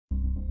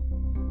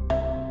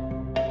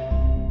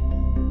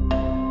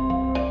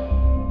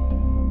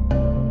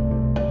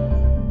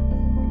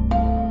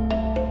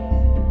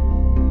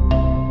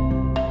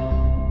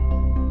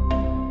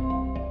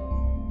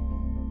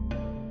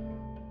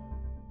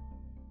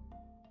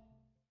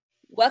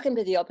Welcome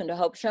to the Open to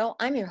Hope Show.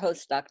 I'm your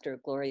host, Dr.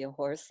 Gloria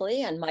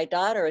Horsley, and my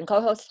daughter and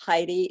co-host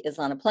Heidi is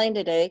on a plane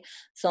today,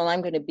 so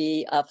I'm going to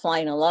be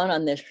flying alone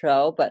on this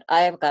show, but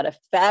I have got a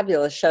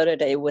fabulous show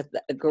today with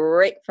a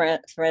great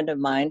friend of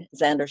mine,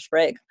 Zander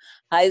Sprague.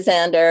 Hi,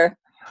 Zander.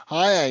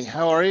 Hi,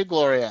 how are you,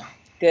 Gloria?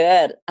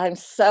 Good. I'm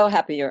so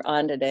happy you're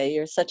on today.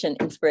 You're such an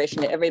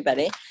inspiration to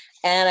everybody,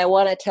 and I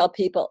want to tell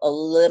people a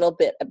little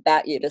bit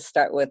about you to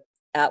start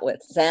out with.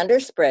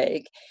 Zander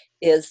Sprague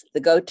is the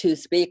go-to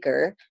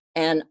speaker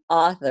and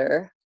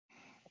author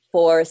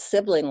for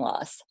sibling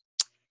loss.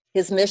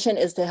 His mission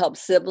is to help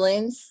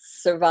siblings,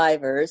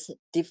 survivors,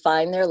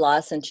 define their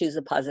loss and choose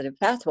a positive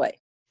pathway.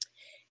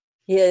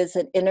 He is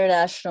an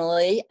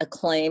internationally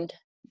acclaimed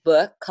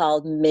book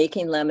called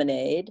Making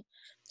Lemonade,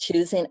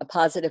 Choosing a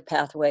Positive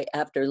Pathway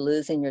After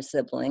Losing Your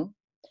Sibling.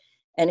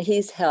 And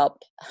he's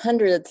helped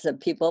hundreds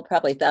of people,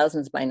 probably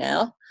thousands by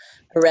now,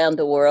 around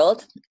the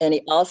world. And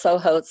he also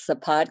hosts a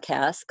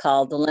podcast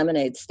called The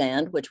Lemonade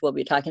Stand, which we'll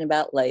be talking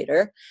about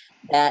later,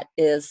 that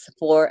is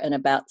for and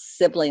about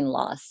sibling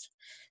loss.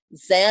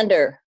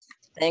 Zander,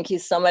 thank you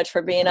so much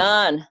for being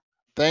on.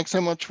 Thanks so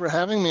much for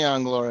having me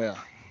on, Gloria.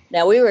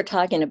 Now, we were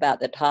talking about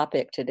the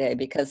topic today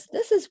because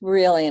this is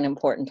really an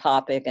important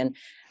topic. And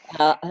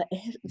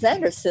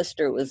Zander's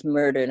sister was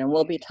murdered, and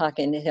we'll be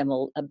talking to him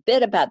a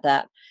bit about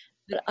that.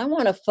 But I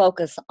want to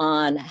focus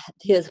on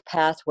his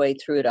pathway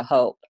through to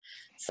hope.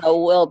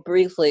 So we'll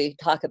briefly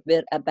talk a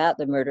bit about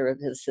the murder of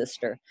his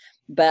sister.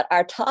 But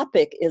our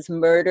topic is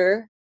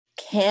murder.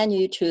 Can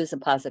you choose a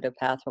positive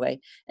pathway?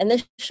 And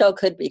this show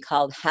could be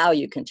called How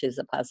You Can Choose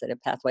a Positive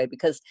Pathway,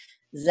 because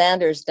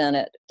Zander's done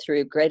it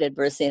through great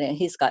adversity, and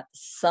he's got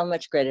so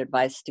much great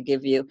advice to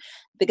give you.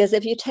 Because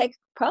if you take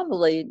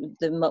probably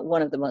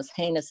one of the most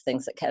heinous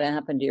things that can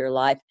happen to your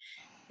life,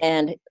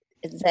 and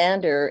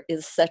Zander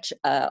is such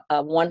a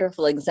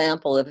wonderful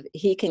example of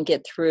he can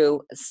get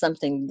through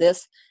something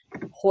this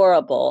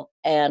horrible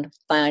and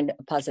find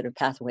a positive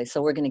pathway.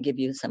 So we're going to give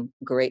you some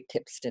great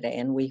tips today,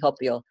 and we hope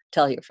you'll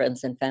tell your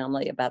friends and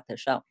family about the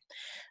show.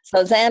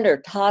 So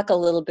Zander, talk a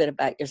little bit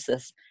about your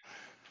sister.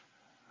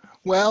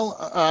 Well,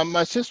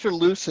 my sister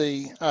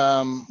Lucy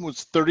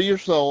was 30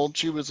 years old.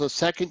 She was a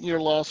second-year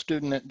law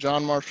student at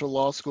John Marshall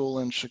Law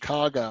School in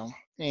Chicago.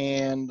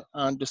 And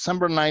on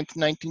December 9th,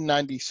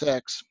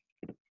 1996,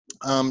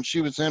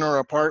 she was in her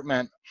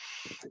apartment,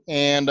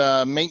 and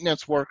a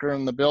maintenance worker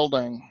in the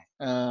building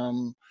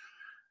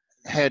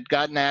had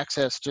gotten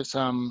access to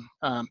some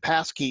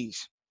pass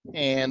keys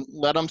and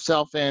let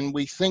himself in,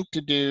 we think,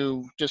 to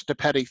do just a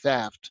petty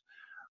theft.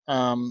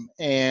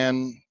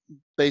 And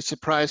they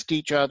surprised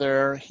each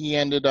other. He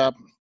ended up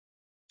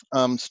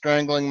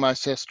strangling my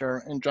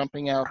sister and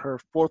jumping out her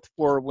fourth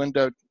floor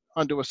window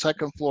onto a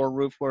second floor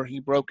roof where he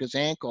broke his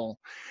ankle.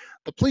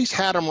 The police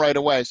had him right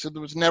away, so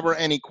there was never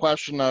any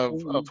question of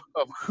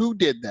who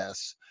did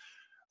this.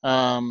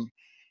 And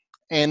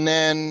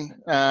then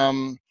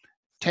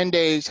 10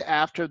 days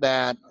after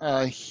that,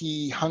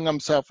 he hung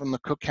himself in the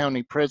Cook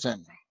County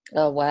prison.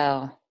 Oh,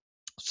 wow.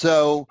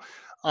 So,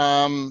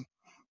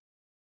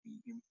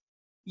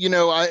 you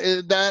know,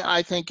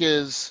 I think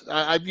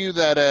I view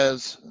that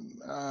as,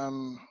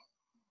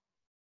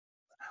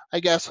 I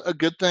guess, a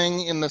good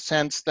thing in the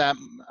sense that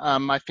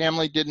my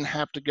family didn't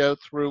have to go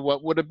through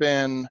what would have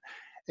been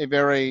a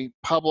very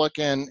public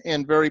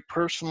and very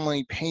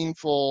personally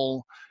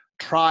painful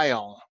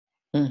trial.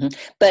 Mm-hmm.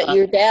 But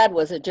your dad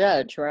was a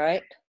judge,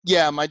 right?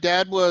 Yeah, my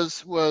dad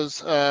was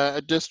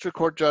a district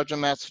court judge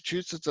in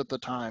Massachusetts at the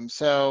time.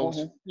 So,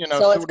 you know,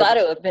 so it's got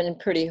to have been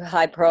pretty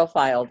high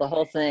profile. The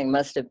whole thing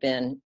must have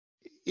been.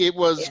 It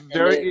was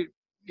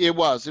it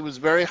was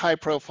very high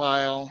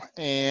profile,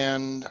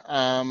 and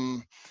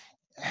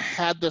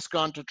had this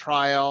gone to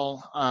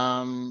trial,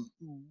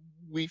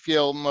 we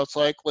feel most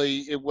likely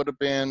it would have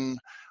been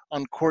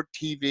on court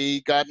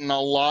TV, gotten a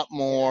lot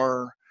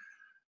more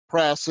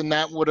press, and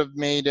that would have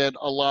made it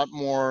a lot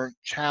more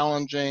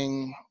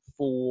challenging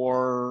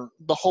for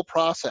the whole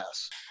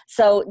process.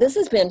 So this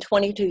has been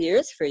 22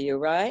 years for you,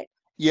 right?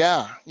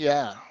 Yeah.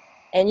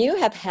 And you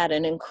have had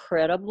an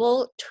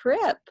incredible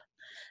trip.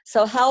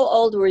 So how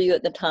old were you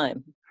at the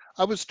time?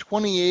 I was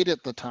 28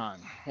 at the time.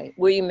 Okay.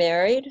 Were you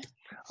married?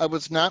 I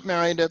was not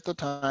married at the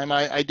time.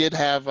 I did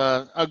have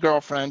a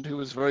girlfriend who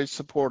was very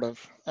supportive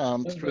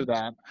through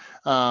that,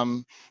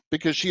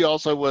 because she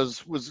also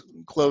was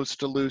close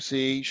to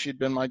Lucy. She'd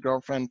been my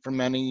girlfriend for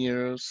many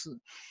years,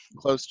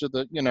 close to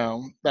the, you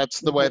know,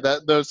 that's the way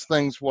that those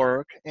things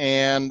work.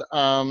 And,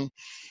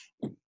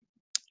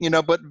 you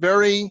know, but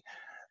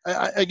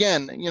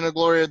again, you know,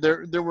 Gloria,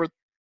 there were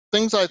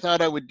things I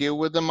thought I would deal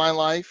with in my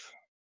life,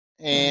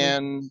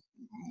 and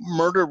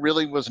murder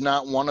really was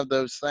not one of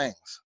those things.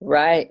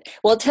 Right.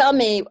 Well, tell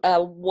me,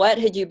 what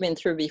had you been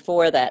through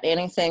before that?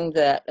 Anything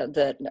that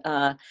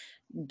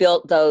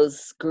built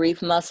those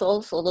grief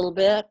muscles a little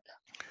bit?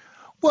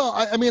 Well,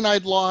 I mean,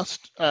 I'd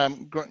lost,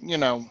 you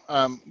know,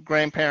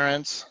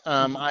 grandparents.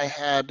 I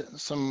had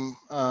some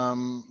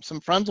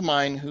friends of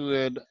mine who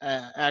had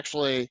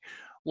actually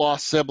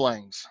lost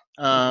siblings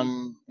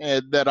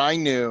that I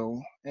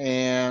knew,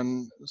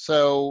 and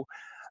so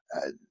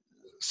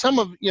some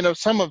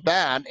of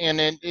that,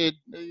 and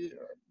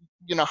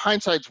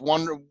hindsight's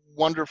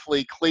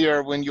wonderfully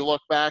clear when you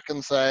look back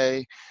and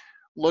say,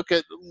 look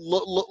at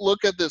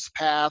this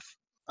path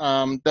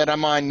that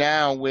I'm on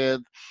now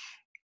with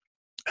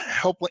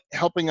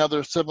helping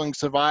other sibling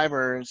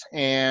survivors,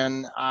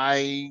 and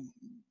I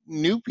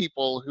knew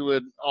people who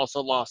had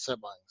also lost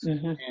siblings,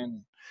 Mm-hmm.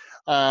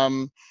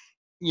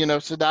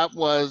 and so that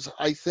was,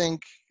 I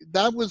think,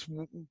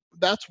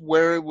 that's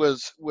where it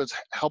was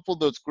helpful.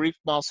 Those grief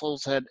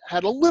muscles had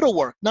a little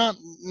work, not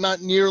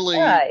nearly.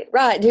 Right,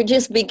 right. You're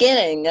just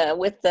beginning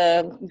with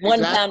the 1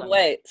 pound Exactly.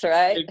 weights,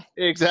 right?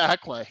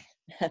 Exactly.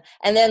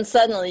 And then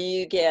suddenly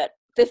you get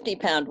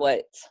 50-pound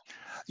weights.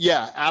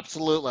 Yeah,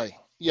 absolutely.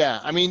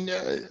 Yeah, I mean,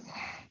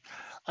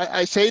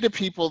 I say to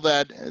people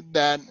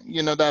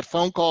that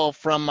phone call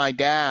from my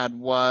dad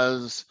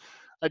was,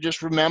 I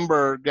just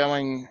remember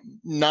going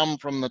numb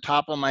from the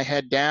top of my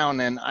head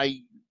down, and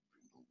I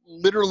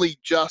literally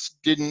just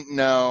didn't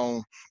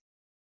know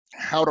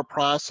how to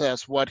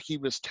process what he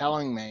was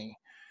telling me,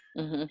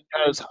 Mm-hmm.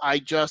 because I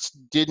just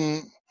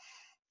didn't.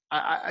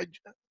 I,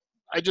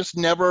 I just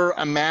never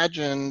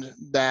imagined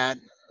that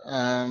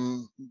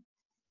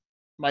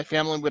my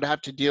family would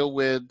have to deal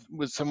with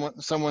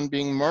someone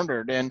being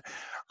murdered, and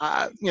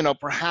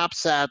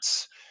perhaps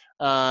that's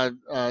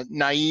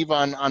naive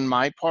on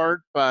my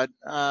part, but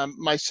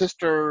my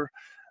sister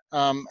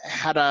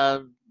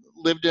had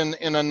lived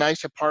in a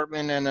nice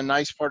apartment in a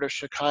nice part of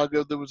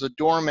Chicago. There was a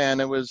doorman.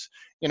 It was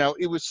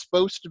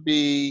supposed to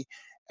be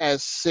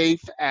as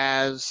safe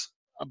as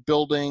a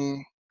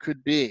building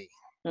could be.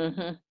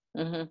 Mm-hmm.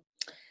 Mm-hmm.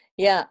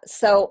 Yeah.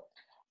 So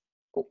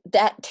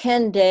that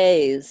 10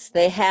 days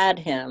they had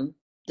him,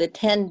 the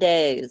 10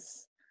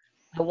 days,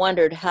 I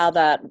wondered how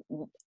that,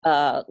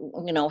 uh,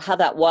 how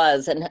that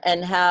was,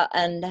 and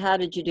how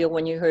did you deal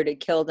when you heard he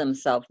killed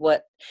himself?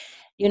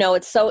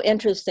 It's so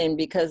interesting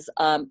because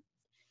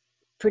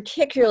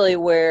particularly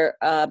where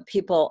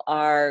people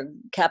are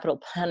capital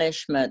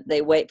punishment,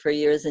 they wait for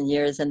years and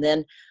years, and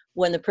then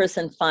when the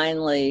person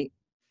finally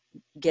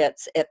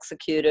gets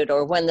executed,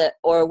 or when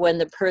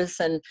the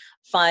person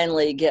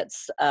finally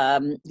gets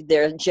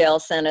their jail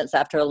sentence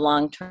after a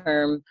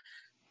long-term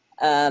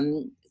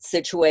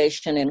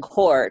situation in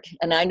court.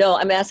 And I know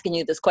I'm asking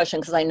you this question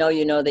because I know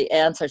you know the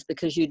answers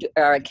because you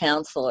are a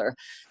counselor.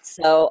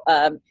 So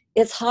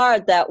it's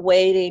hard, that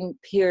waiting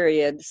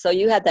period. So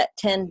you had that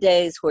 10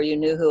 days where you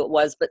knew who it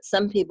was, but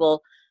some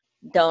people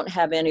don't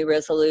have any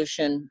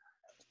resolution.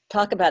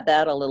 Talk about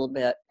that a little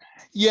bit.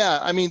 Yeah,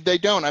 I mean, they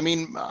don't. I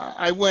mean,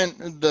 I went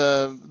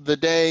the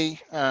day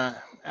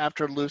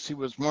after Lucy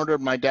was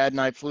murdered. My dad and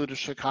I flew to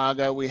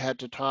Chicago. We had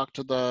to talk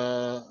to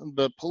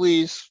the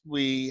police.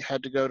 We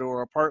had to go to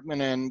her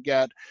apartment and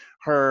get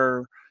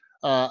her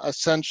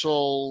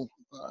essential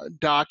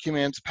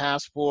documents: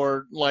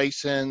 passport,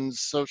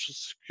 license, social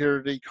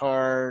security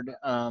card,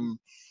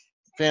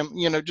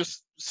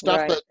 just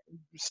stuff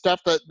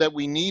Right. that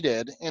we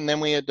needed. And then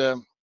we had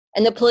to.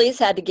 And the police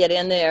had to get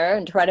in there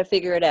and try to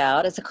figure it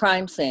out. It's a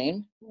crime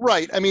scene.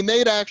 Right. I mean,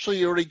 they'd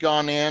actually already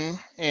gone in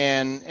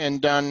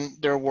and done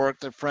their work.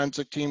 The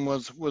forensic team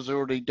was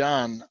already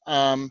done.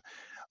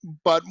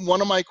 But one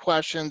of my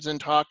questions in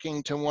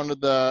talking to one of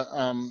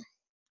the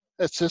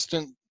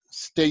assistant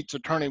state's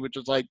attorney, which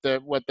is like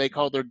what they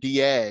call their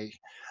DA,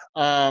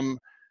 um,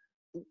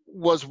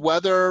 was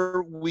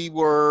whether we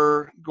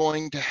were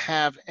going to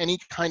have any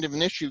kind of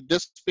an issue.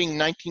 This being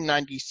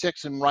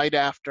 1996 and right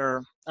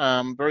after,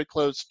 very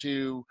close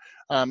to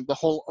the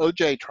whole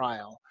OJ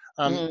trial.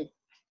 Mm,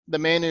 The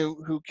man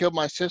who killed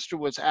my sister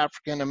was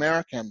African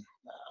American.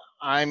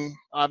 I'm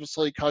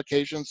obviously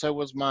Caucasian, so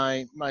was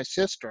my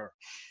sister.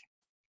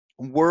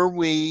 Were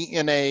we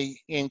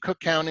in Cook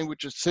County,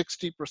 which is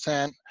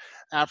 60%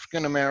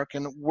 African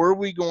American, were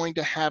we going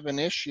to have an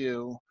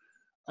issue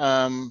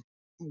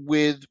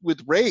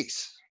with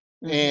race?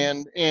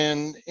 mhm,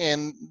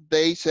 And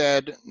they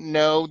said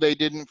no, they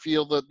didn't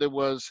feel that there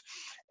was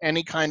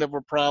any kind of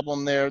a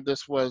problem there.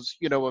 This was,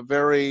 a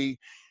very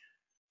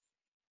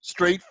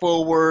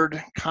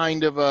straightforward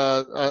kind of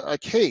a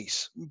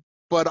case.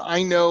 But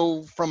I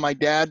know from my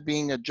dad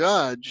being a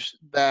judge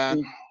that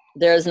mm.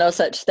 There is no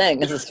such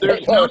thing as a there's no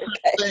straightforward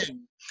such case.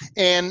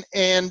 thing.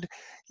 And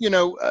you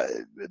know, uh,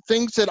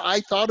 things that I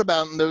thought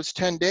about in those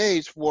 10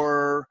 days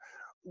were,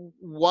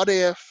 what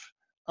if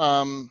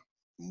um,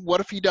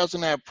 what if he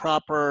doesn't have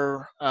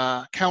proper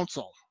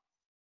counsel?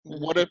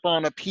 What Mhm, if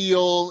on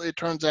appeal it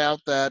turns out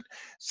that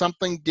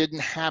something didn't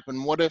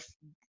happen? What if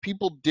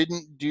people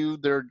didn't do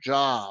their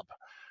job?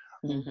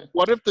 mhm.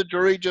 What if the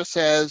jury just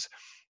says,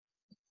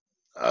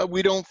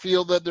 we don't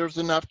feel that there's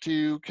enough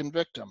to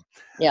convict him?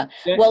 Yeah.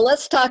 Then- Well,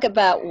 let's talk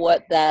about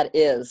what that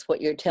is,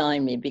 what you're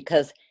telling me,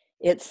 because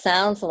it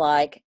sounds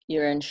like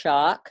you're in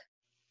shock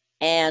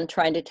and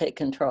trying to take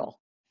control.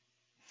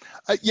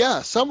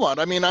 yeah, somewhat.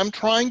 I mean, I'm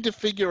trying to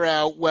figure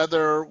out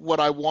whether what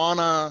I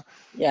wanna,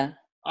 Yeah.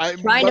 I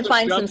Trying to whether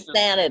find some justice.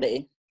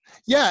 sanity.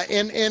 Yeah,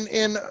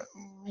 and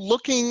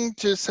looking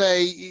to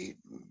say,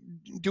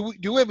 do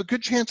we have a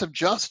good chance of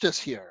justice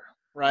here,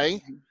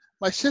 right? Mhm.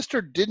 My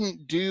sister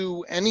didn't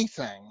do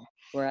anything.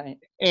 Right.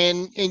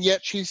 and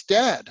yet she's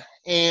dead,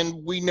 and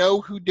we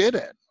know who did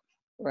it.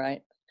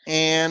 Right.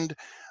 And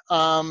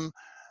um,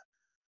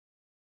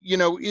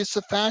 is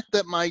the fact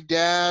that my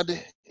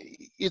dad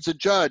is a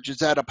judge, is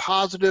that a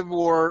positive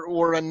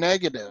or a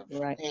negative?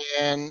 Right.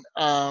 And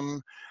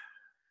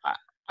I,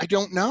 I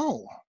don't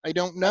know. I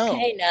don't know.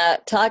 Okay, now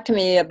talk to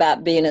me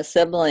about being a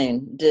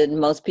sibling. Did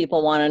most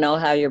people want to know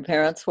how your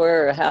parents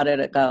were, or how did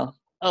it go?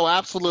 Oh,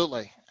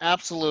 absolutely,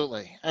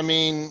 absolutely. I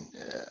mean,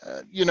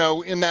 in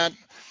that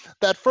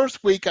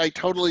first week, I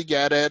totally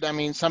get it. I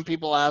mean, some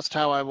people asked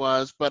how I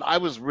was, but I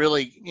was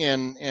really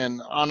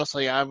in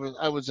honestly, I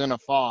was in a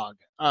fog.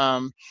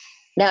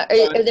 Now,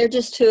 But are there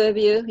just two of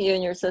you, you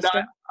and your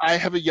sister? I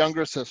have a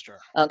younger sister,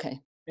 Okay.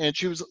 and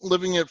she was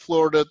living in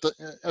Florida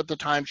at the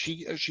time.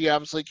 She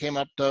obviously came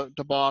up to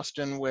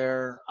Boston,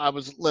 where I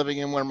was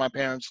living and where my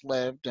parents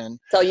lived, and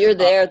So you're uh,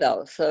 there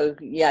though. So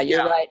yeah, you're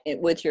yeah, right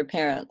with your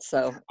parents.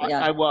 So yeah.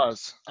 I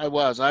was,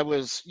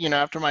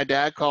 after my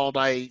dad called,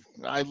 I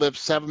lived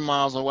 7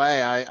 miles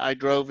away. I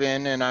drove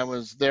in and I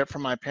was there for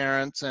my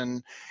parents,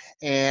 and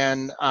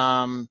as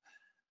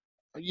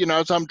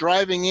I'm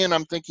driving in,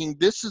 I'm thinking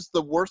this is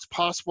the worst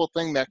possible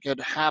thing that could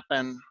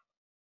happen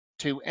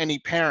to any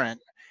parent.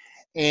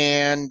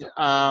 And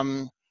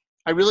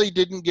I really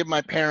didn't give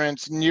my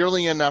parents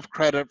nearly enough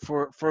credit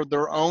for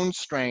their own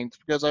strength,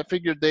 because I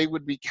figured they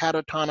would be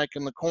catatonic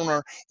in the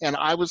corner and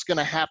I was going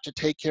to have to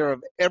take care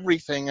of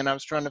everything, and I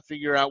was trying to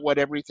figure out what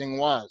everything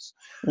was.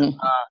 Mhm.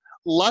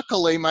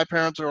 Luckily, my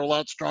parents are a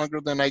lot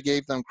stronger than I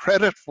gave them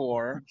credit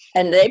for.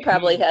 And they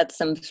probably had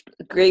some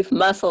grief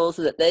muscles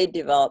that they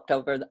developed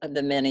over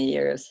the many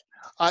years.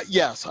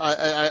 Yes,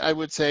 I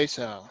would say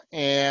so.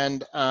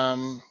 And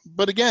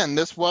but again,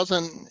 this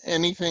wasn't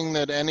anything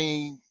that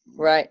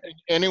Right.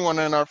 anyone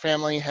in our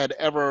family had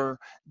ever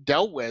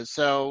dealt with.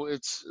 So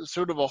it's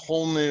sort of a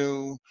whole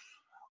new.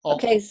 Oh,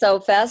 Okay, so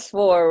fast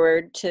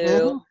forward to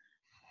mhm.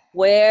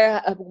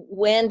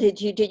 when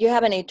did you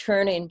have any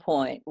turning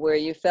point where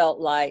you felt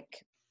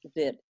like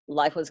that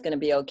life was going to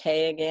be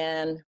okay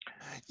again?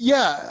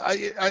 Yeah,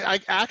 I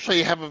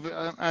actually have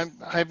I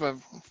have a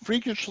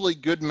freakishly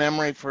good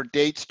memory for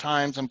dates,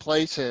 times, and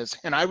places.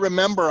 And I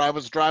remember I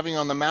was driving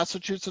on the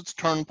Massachusetts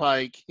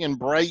Turnpike in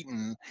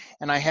Brighton,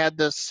 and I had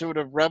this sort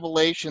of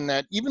revelation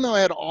that even though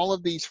I had all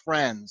of these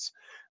friends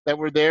that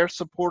were there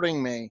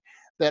supporting me,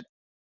 that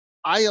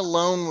I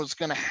alone was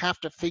going to have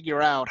to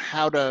figure out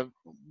how to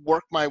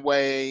work my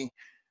way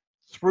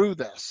through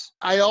this.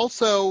 I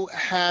also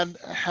had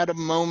a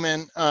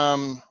moment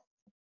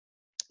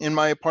in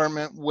my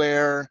apartment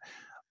where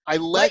I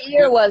let What go.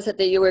 year was it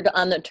that you were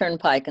on the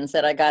turnpike and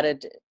said, I got to,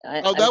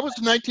 Oh,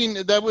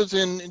 that was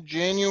in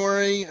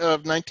January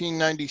of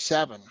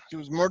 1997. She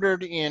was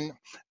murdered in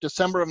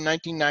December of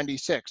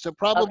 1996. So okay,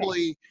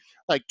 probably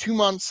like 2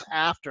 months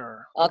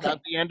after, about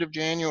okay. the end of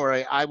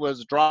January, I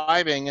was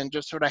driving and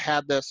just sort of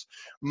had this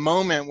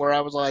moment where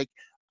I was like,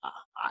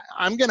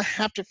 I'm going to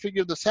have to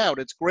figure this out.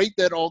 It's great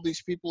that all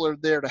these people are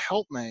there to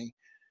help me,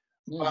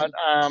 but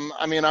Hmm.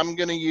 I mean, I'm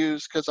going to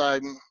use, because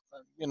I'm,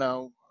 you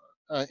know,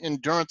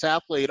 endurance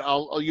athlete,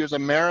 I'll use a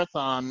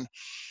marathon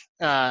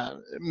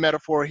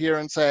metaphor here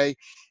and say,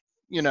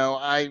 you know,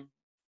 I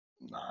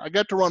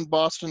got to run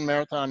Boston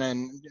Marathon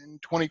in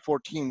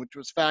 2014, which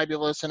was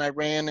fabulous, and I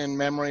ran in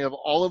memory of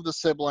all of the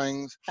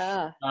siblings,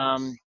 Ah,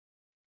 um,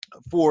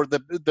 for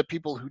the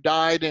people who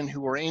died and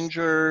who were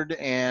injured,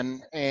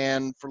 and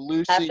for after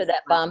Lucy,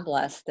 that bomb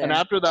blast and there.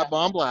 after that Yeah.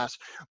 bomb blast.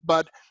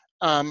 But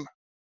um,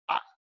 I,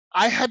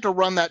 I had to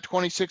run that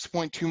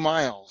 26.2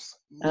 miles.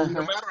 No Uh-huh.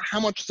 matter how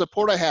much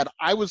support I had,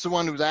 I was the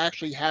one who was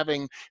actually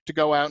having to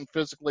go out and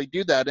physically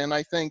do that. And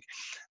I think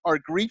our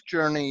grief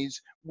journeys,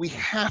 we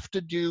have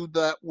to do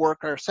that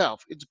work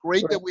ourselves. It's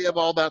great that Right. we have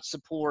all that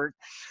support.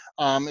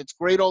 It's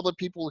great all the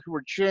people who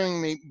are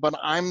cheering me, but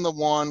I'm the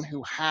one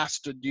who has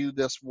to do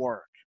this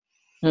work.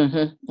 Hmm.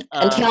 And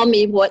Um, tell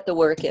me what the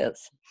work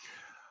is.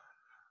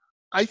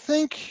 I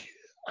think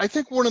I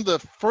think one of the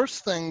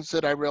first things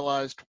that I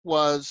realized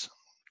was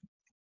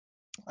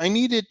I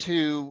needed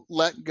to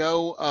let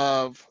go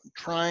of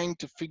trying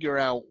to figure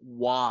out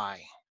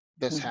why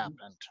this Hmm.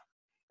 happened,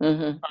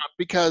 Hmm.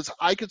 because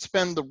I could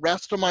spend the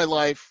rest of my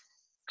life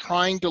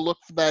trying to look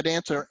for that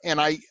answer, and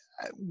I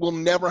will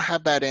never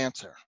have that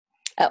answer.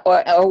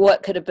 Or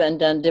what could have been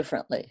done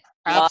differently?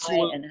 Why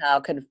Absolutely, and how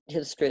could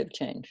history have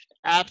changed?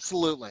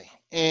 absolutely.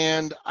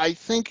 And I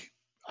think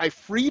I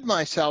freed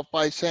myself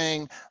by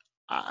saying,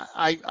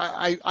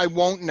 I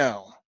won't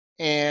know.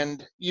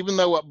 And even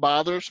though it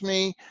bothers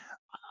me,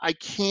 I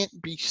can't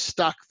be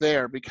stuck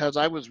there, because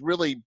I was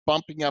really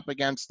bumping up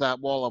against that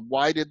wall of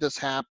why did this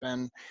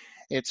happen?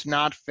 It's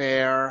not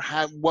fair.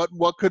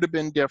 What could have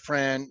been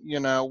different?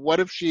 What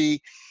if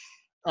she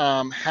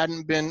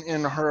hadn't been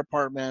in her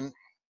apartment?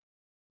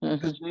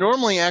 Because Hmm.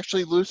 normally,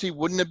 actually, Lucy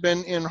wouldn't have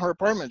been in her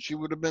apartment. She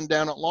would have been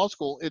down at law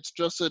school. It's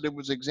just that it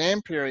was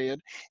exam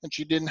period, and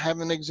she didn't have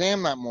an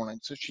exam that morning,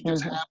 so she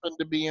just Hmm. happened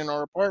to be in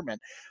her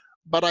apartment.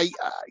 But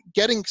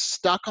getting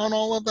stuck on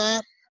all of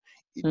that,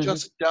 it Hmm.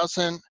 just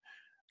doesn't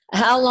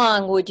How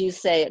long would you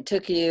say it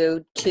took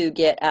you to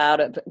get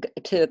out of,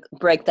 to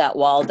break that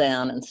wall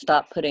down and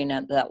stop putting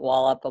that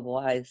wall up of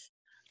whys?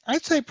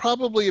 I'd say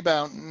probably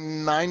about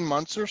 9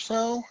 months or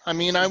so. I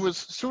mean, I was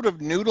sort of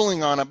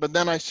noodling on it, but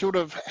then I sort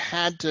of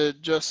had to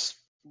just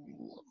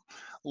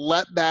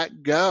let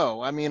that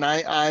go. I mean,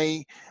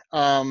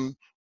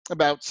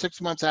 about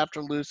 6 months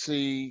after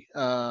Lucy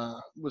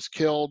was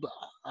killed,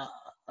 uh,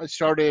 I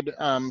started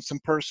some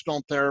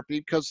personal therapy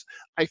because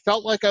I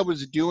felt like I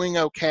was doing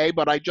okay,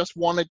 but I just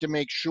wanted to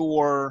make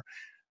sure,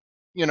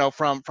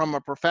 from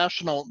a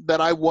professional that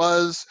I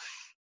was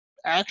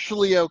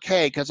actually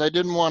okay, because I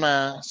didn't want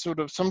to sort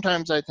of,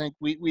 sometimes I think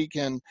we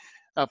can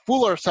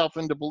fool ourselves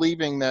into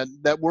believing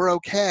that we're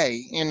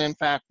okay, and in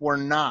fact we're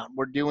not.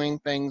 We're doing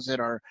things that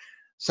are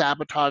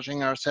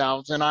sabotaging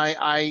ourselves. And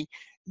I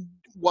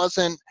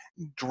wasn't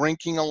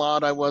drinking a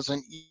lot, I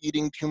wasn't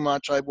eating too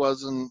much, I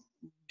wasn't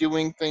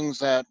doing things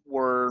that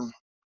were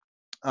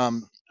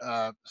um,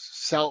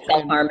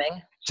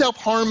 Self-harming.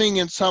 self-harming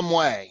in some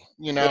way.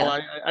 Yeah.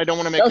 I don't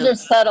want to make Those a are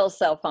subtle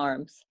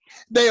self-harms.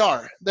 they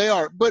are,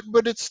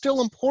 but it's still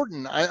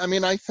important. I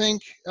mean, I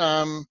think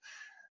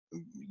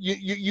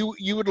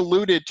you had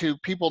alluded to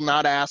people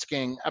not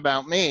asking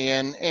about me,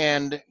 and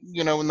in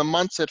the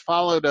months that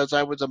followed, as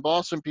I was in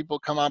Boston, people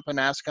come up and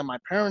ask how my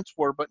parents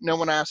were, but no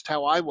one asked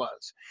how I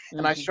was.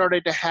 And I Hmm.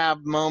 started to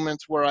have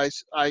moments where I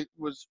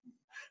was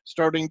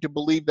starting to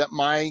believe that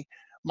my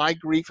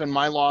grief and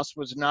my loss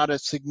was not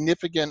as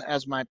significant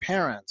as my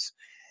parents.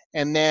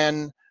 And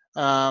then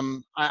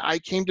I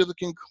came to the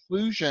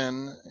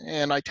conclusion,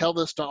 and I tell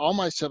this to all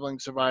my sibling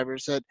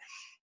survivors, that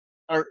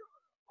our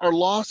our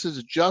loss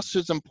is just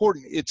as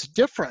important. It's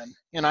different,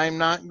 and I'm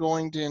not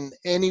going to in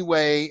any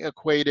way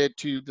equate it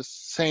to the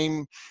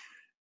same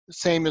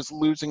as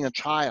losing a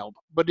child.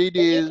 But it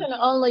But you is. can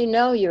only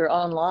know your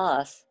own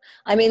loss.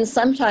 I mean,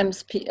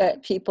 sometimes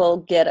people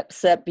get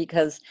upset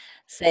because,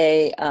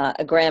 say,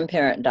 a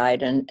grandparent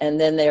died, and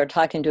then they are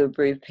talking to a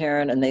bereaved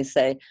parent, and they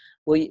say,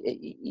 "Well,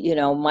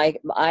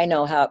 I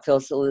know how it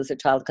feels to lose a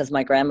child because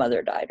my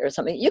grandmother died," or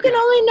something. You can Yeah,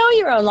 only know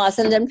your own loss,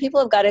 and then people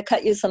have got to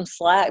cut you some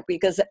slack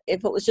because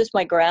if it was just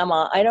my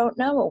grandma, I don't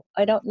know.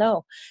 I don't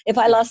know. If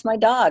I yeah, lost my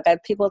dog,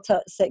 people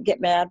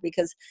get mad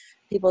because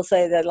people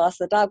say they lost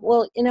the dog.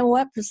 Well, you know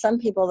what? For some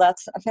people,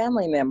 that's a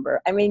family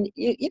member. I mean,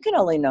 you can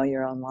only know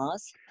your own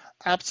loss.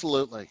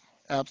 absolutely,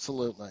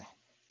 absolutely.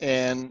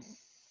 And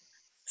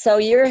So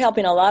you're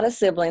helping a lot of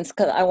siblings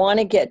because I want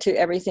to get to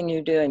everything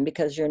you're doing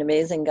because you're an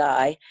amazing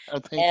guy.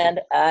 thank you. And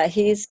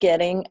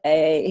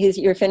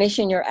you're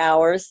finishing your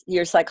hours,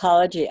 your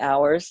psychology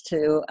hours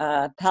to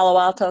Palo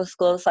Alto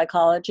School of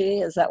Psychology.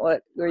 Is that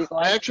where you're I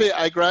going? actually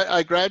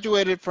I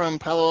graduated from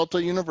Palo Alto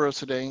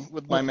University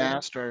with my Hmm.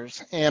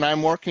 master's, and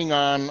I'm working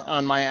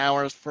on my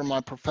hours for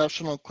my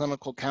professional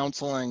clinical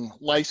counseling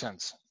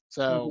license. Hmm.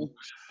 So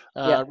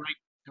Yeah.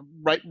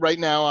 right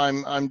now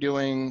I'm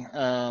doing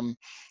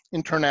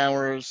intern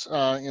hours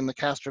in the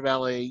Castro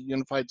Valley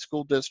Unified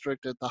School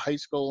District at the high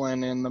school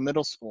and in the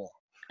middle school.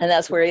 And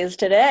that's where he is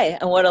today.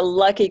 And what a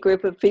lucky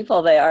group of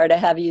people they are to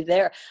have you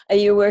there. Are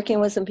you working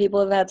with some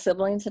people who've had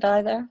siblings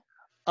die there?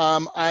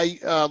 I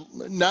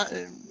not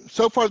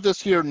so far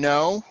this year,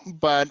 no,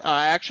 but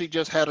I actually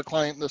just had a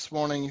client this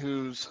morning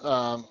whose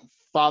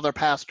father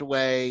passed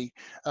away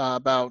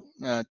about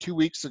 2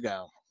 weeks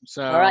ago.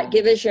 All right, So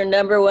give us your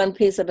number one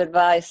piece of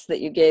advice that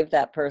you gave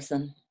that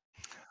person.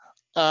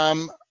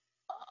 um,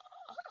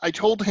 I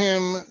told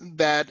him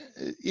that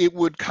it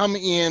would come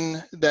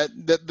in, that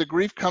the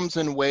grief comes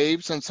in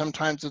waves, and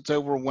sometimes it's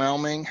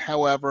overwhelming.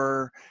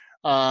 However,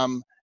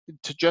 um,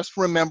 to just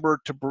remember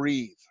to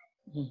breathe.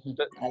 Mhm.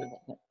 That, I love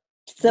it.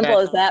 Simple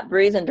that as that.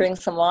 Breathe and drink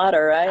some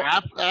water, right?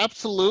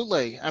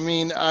 absolutely. I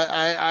mean,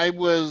 I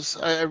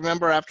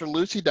remember after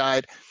Lucy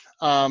died,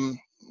 um,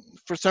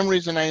 for some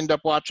reason I ended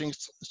up watching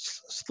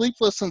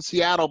Sleepless in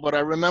Seattle, but I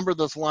remember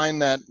this line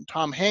that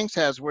Tom Hanks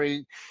has where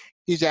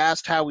he's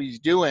asked how he's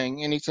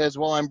doing, and he says,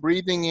 "Well, I'm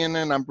breathing in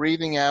and I'm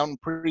breathing out,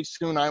 and pretty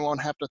soon I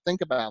won't have to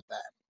think about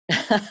that."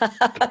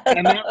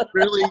 And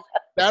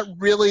that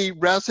really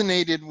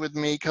resonated with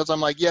me, because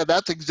I'm like, yeah,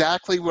 that's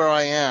exactly where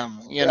I am.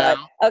 Right.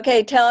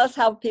 Okay, tell us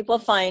how people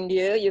find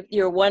you.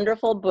 Your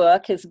wonderful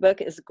book. His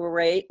book is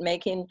great,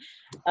 Making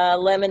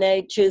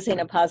Lemonade, Choosing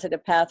a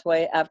Positive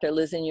Pathway After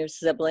Losing Your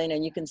Sibling.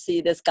 And you can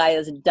see this guy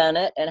has done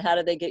it. And how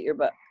do they get your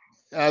book?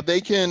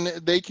 They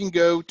can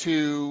go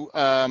to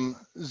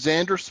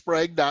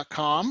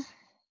zandersprague.com,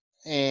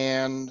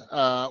 and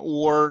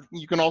or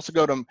you can also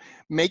go to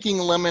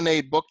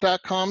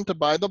makinglemonadebook.com to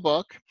buy the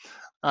book.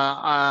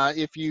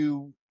 If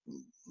you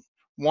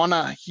want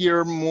to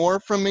hear more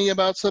from me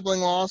about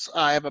sibling loss,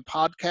 I have a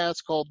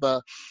podcast called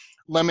The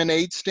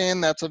Lemonade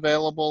Stand that's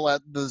available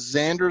at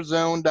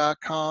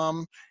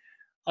thezanderzone.com,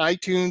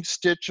 iTunes,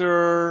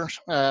 Stitcher,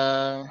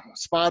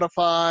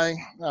 Spotify.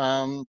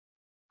 Not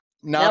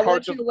Now, hard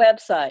what's to. your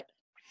website?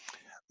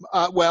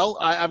 Well,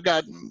 I've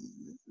got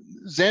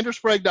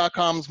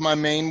zandersprague.com is my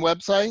main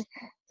website,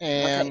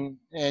 Okay.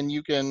 and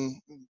you can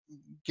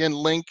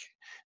link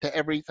to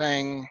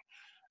everything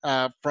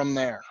from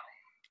there.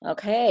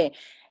 Okay.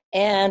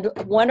 and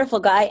wonderful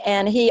guy.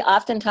 And he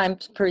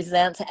oftentimes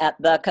presents at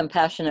the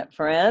Compassionate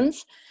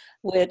Friends,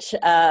 which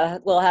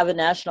will have a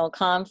national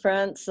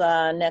conference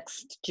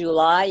next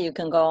July. You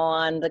can go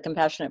on the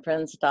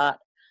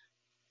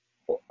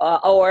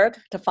compassionatefriends.org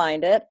to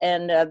find it.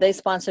 And they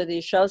sponsor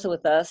these shows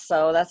with us.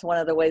 So that's one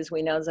of the ways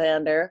we know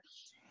Zander.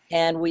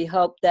 And we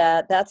hope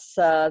that that's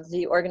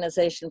the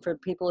organization for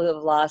people who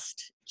have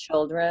lost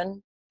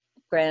children,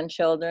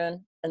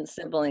 grandchildren, and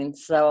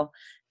siblings. So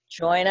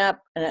join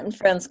up, and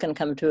friends can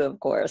come too, of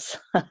course.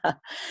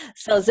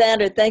 So,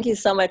 Zander, thank you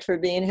so much for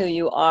being who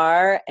you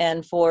are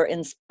and for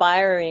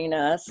inspiring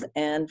us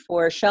and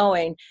for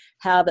showing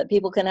how that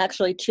people can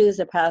actually choose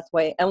a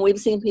pathway. And we've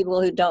seen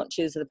people who don't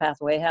choose the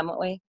pathway, haven't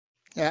we?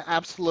 Yeah,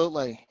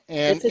 absolutely.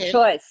 It's a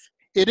choice.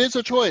 It is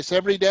a choice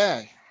every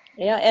day.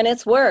 Yeah, and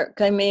it's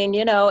work. I mean,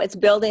 it's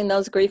building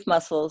those grief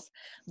muscles,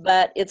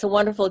 but it's a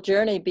wonderful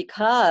journey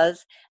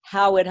because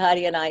how would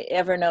Heidi and I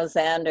ever know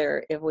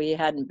Xander if we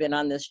hadn't been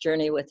on this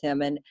journey with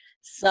him? And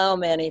so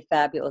many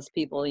fabulous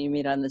people you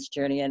meet on this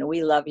journey, and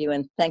we love you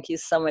and thank you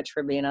so much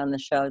for being on the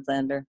show,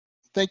 Xander.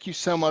 Thank you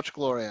so much,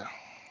 Gloria.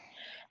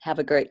 Have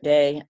a great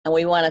day. And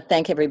we want to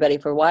thank everybody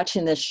for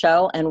watching this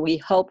show. And we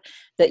hope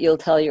that you'll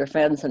tell your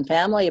friends and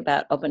family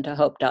about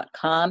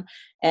opentohope.com.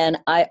 And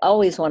I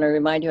always want to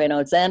remind you, I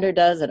know Xander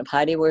does, and if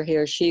Heidi were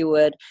here, she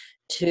would,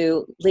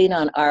 to lean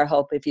on our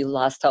hope if you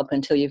lost hope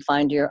until you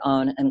find your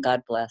own. And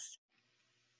God bless.